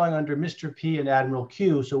consider going under Mr. P and Admiral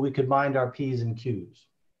Q so we could mind our P's and Q's?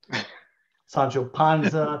 Sancho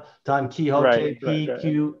Panza, Don Quixote,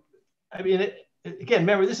 Q. I mean, again,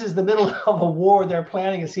 remember, this is the middle of a war. They're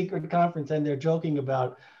planning a secret conference, and they're joking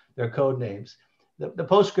about their code names. The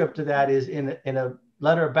postscript to that is in a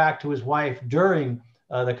letter back to his wife during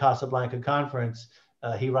the Casablanca conference.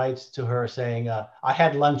 He writes to her saying, I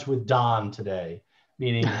had lunch with Don today,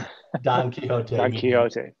 meaning Don Quixote. Don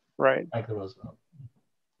Quixote, right. Franklin Roosevelt.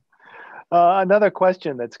 Another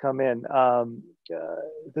question that's come in,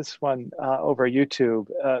 this one over YouTube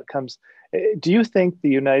comes, do you think the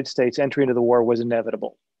United States entry into the war was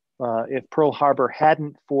inevitable? If Pearl Harbor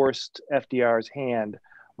hadn't forced FDR's hand,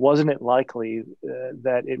 wasn't it likely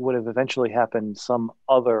that it would have eventually happened some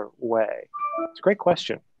other way? It's a great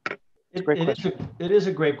question. It is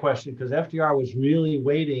a great question, because FDR was really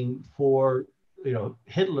waiting for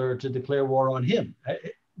Hitler to declare war on him.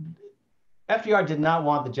 FDR did not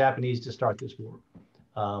want the Japanese to start this war.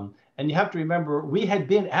 And you have to remember, we had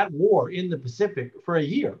been at war in the Pacific for a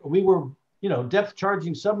year. We were, depth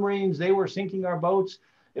charging submarines. They were sinking our boats.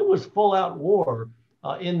 It was full out war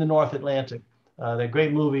in the North Atlantic. That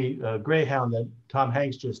great movie, Greyhound, that Tom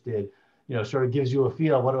Hanks just did, sort of gives you a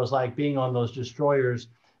feel of what it was like being on those destroyers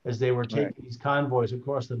as they were taking these convoys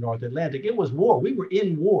across the North Atlantic. It was war. We were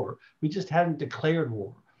in war. We just hadn't declared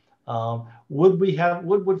war.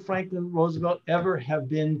 Would Franklin Roosevelt ever have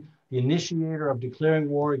been the initiator of declaring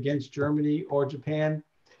war against Germany or Japan?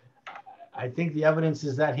 I think the evidence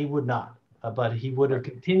is that he would not, but he would have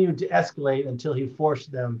continued to escalate until he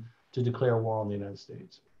forced them to declare war on the United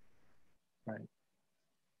States. Right.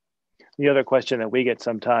 The other question that we get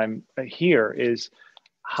sometime here is,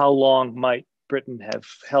 how long might Britain have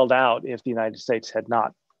held out if the United States had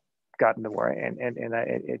not gotten to war? And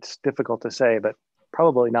it's difficult to say, but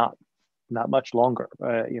probably not much longer.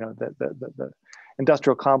 The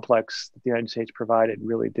industrial complex that the United States provided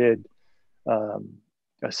really did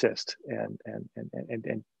assist and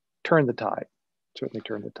turn the tide. Certainly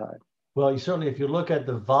turned the tide. Well, if you look at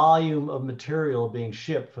the volume of material being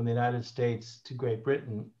shipped from the United States to Great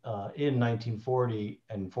Britain in 1940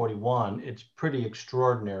 and 41, it's pretty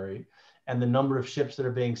extraordinary. And the number of ships that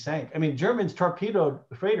are being sank. I mean, Germans torpedoed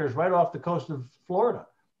freighters right off the coast of Florida.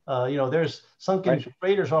 There's sunken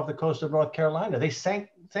freighters off the coast of North Carolina. They sank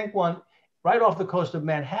one right off the coast of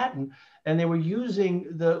Manhattan, and they were using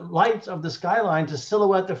the lights of the skyline to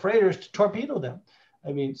silhouette the freighters to torpedo them.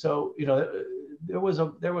 I mean, so, there was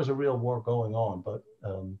a real war going on, but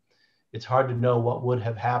it's hard to know what would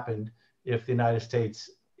have happened if the United States,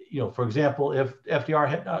 for example, if FDR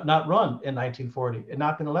had not run in 1940 and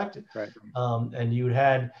not been elected, right. And you'd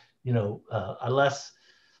had, a less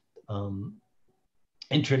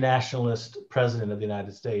internationalist president of the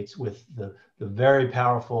United States with the very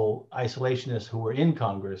powerful isolationists who were in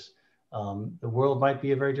Congress, the world might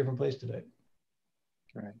be a very different place today.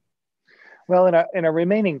 Right. Well, in our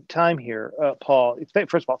remaining time here, Paul,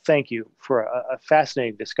 first of all, thank you for a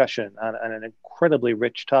fascinating discussion on an incredibly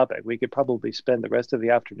rich topic. We could probably spend the rest of the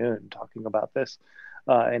afternoon talking about this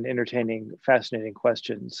and entertaining fascinating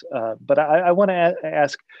questions. But I want to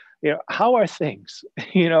ask, how are things?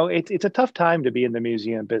 It's a tough time to be in the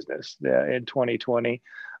museum business in 2020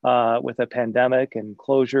 with a pandemic and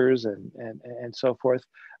closures and so forth.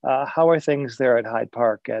 How are things there at Hyde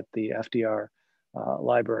Park at the FDR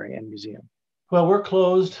Library and Museum? Well, we're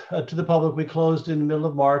closed to the public. We closed in the middle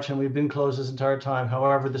of March, and we've been closed this entire time.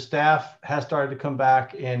 However, the staff has started to come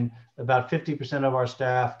back, and about 50% of our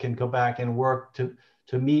staff can go back and work to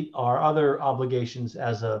meet our other obligations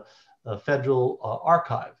as a federal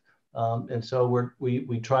archive. And so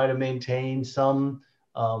we try to maintain some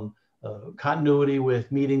continuity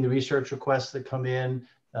with meeting the research requests that come in.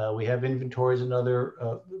 We have inventories and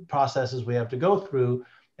other processes we have to go through.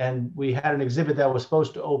 And we had an exhibit that was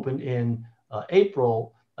supposed to open in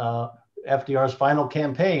April, FDR's final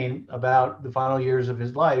campaign about the final years of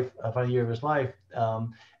his life, final year of his life.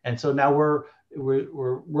 And so now we're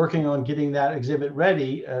working on getting that exhibit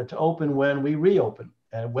ready to open when we reopen.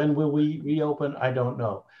 And when will we reopen? I don't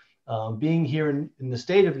know. Being here in the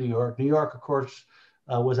state of New York, of course,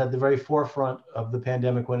 was at the very forefront of the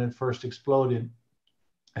pandemic when it first exploded.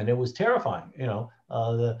 And it was terrifying.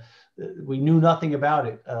 We knew nothing about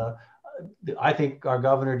it. I think our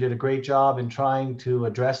governor did a great job in trying to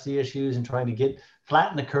address the issues and trying to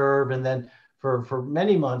flatten the curve. And then for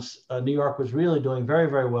many months, New York was really doing very,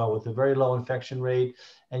 very well with a very low infection rate.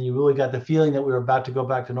 And you really got the feeling that we were about to go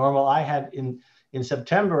back to normal. I had in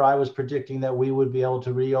September, I was predicting that we would be able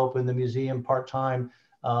to reopen the museum part-time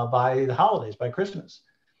by the holidays, by Christmas.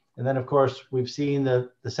 And then, of course, we've seen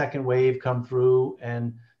the second wave come through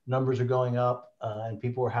and numbers are going up and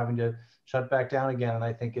people are having to shut back down again. And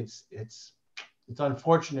I think it's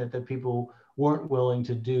unfortunate that people weren't willing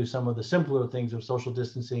to do some of the simpler things of social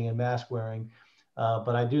distancing and mask wearing.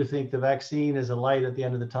 But I do think the vaccine is a light at the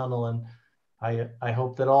end of the tunnel. And I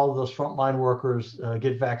hope that all of those frontline workers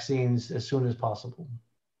get vaccines as soon as possible.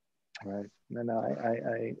 Right.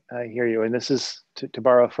 No, I hear you. And this is, to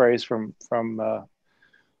borrow a phrase from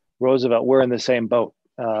Roosevelt, we're in the same boat.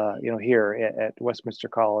 Here at Westminster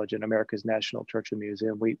College and America's National Churchill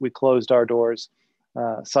Museum, we closed our doors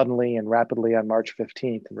suddenly and rapidly on March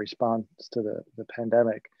 15th in response to the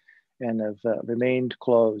pandemic, and have remained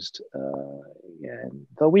closed. And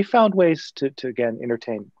though we found ways to again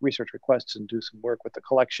entertain research requests and do some work with the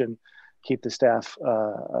collection, keep the staff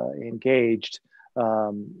engaged,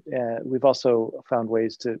 we've also found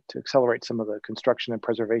ways to accelerate some of the construction and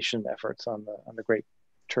preservation efforts on the great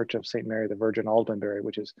Church of St. Mary the Virgin Aldermanbury,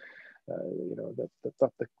 which is the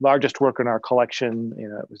largest work in our collection.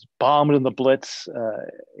 It was bombed in the Blitz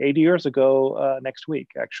 80 years ago next week,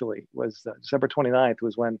 actually, was December 29th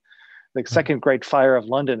was when the second Great Fire of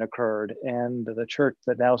London occurred, and the church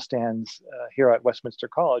that now stands here at Westminster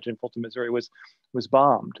College in Fulton, Missouri was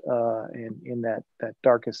bombed in that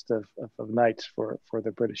darkest of nights for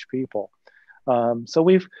the British people. So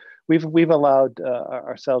we've allowed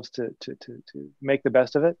ourselves to make the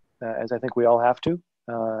best of it, as I think we all have to,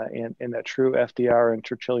 in that true FDR and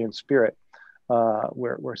Churchillian spirit.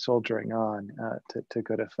 We're soldiering on to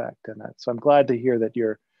good effect, and so I'm glad to hear that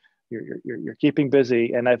you're keeping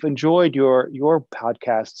busy, and I've enjoyed your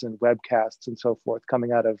podcasts and webcasts and so forth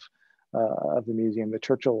coming out of the museum, the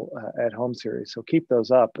Churchill at Home series. So keep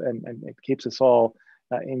those up, and it keeps us all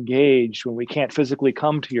engaged when we can't physically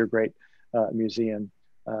come to your great museum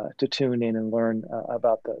to tune in and learn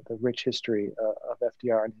about the rich history of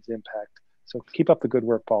FDR and his impact. So keep up the good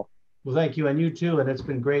work, Paul. Well, thank you. And you too. And it's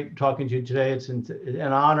been great talking to you today. It's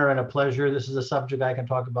an honor and a pleasure. This is a subject I can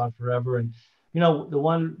talk about forever. And, the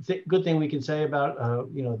one good thing we can say about,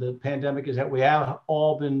 the pandemic is that we have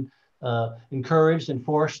all been encouraged and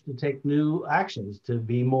forced to take new actions, to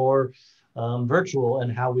be more virtual in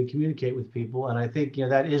how we communicate with people. And I think,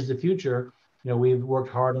 that is the future. We've worked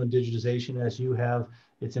hard on digitization, as you have.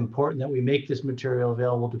 It's important that we make this material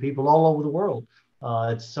available to people all over the world.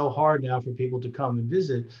 It's so hard now for people to come and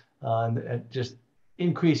visit, and it just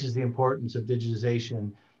increases the importance of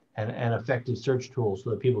digitization and effective search tools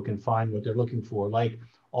so that people can find what they're looking for, like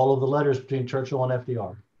all of the letters between Churchill and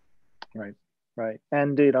FDR. Right. Right.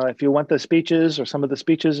 And, if you want the speeches or some of the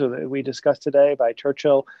speeches that we discussed today by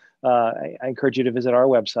Churchill, I encourage you to visit our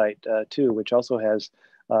website too, which also has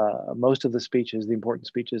most of the speeches, the important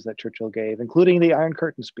speeches that Churchill gave, including the Iron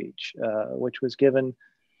Curtain speech, which was given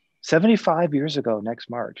 75 years ago next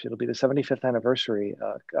March. It'll be the 75th anniversary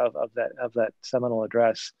of that seminal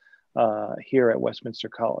address here at Westminster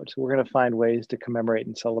College. So we're going to find ways to commemorate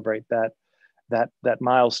and celebrate that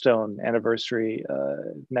milestone anniversary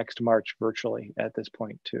next March virtually at this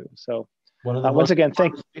point too. So once again,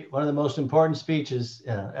 one of the most important speeches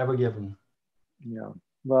ever given.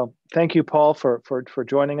 Well, thank you, Paul, for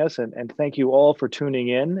joining us, and thank you all for tuning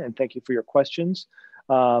in, and thank you for your questions.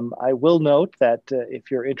 I will note that if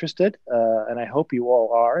you're interested, and I hope you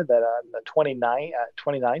all are, that on the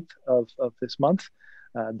 29th of this month,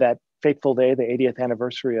 that fateful day, the 80th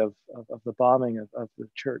anniversary of the bombing of the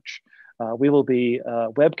church, we will be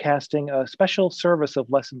webcasting a special service of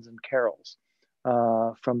lessons and carols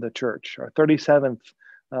from the church, our 37th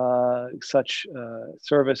such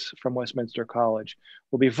service from Westminster College.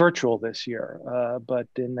 Will be virtual this year, but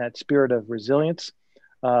in that spirit of resilience,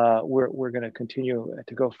 we're going to continue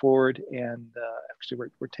to go forward, and actually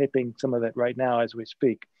we're taping some of it right now as we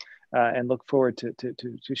speak, and look forward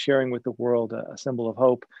to sharing with the world a symbol of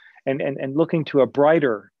hope, and looking to a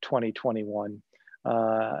brighter 2021.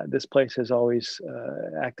 This place has always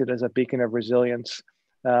acted as a beacon of resilience,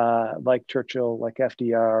 like Churchill, like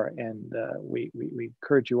FDR, and we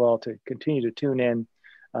encourage you all to continue to tune in,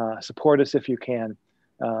 support us if you can,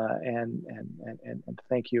 and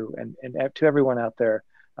thank you, and to everyone out there,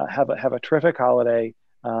 have a terrific holiday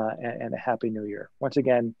and a happy New Year. Once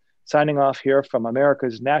again, signing off here from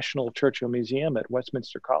America's National Churchill Museum at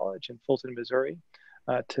Westminster College in Fulton, Missouri,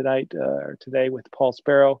 today with Paul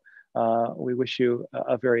Sparrow. We wish you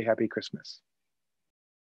a very happy Christmas.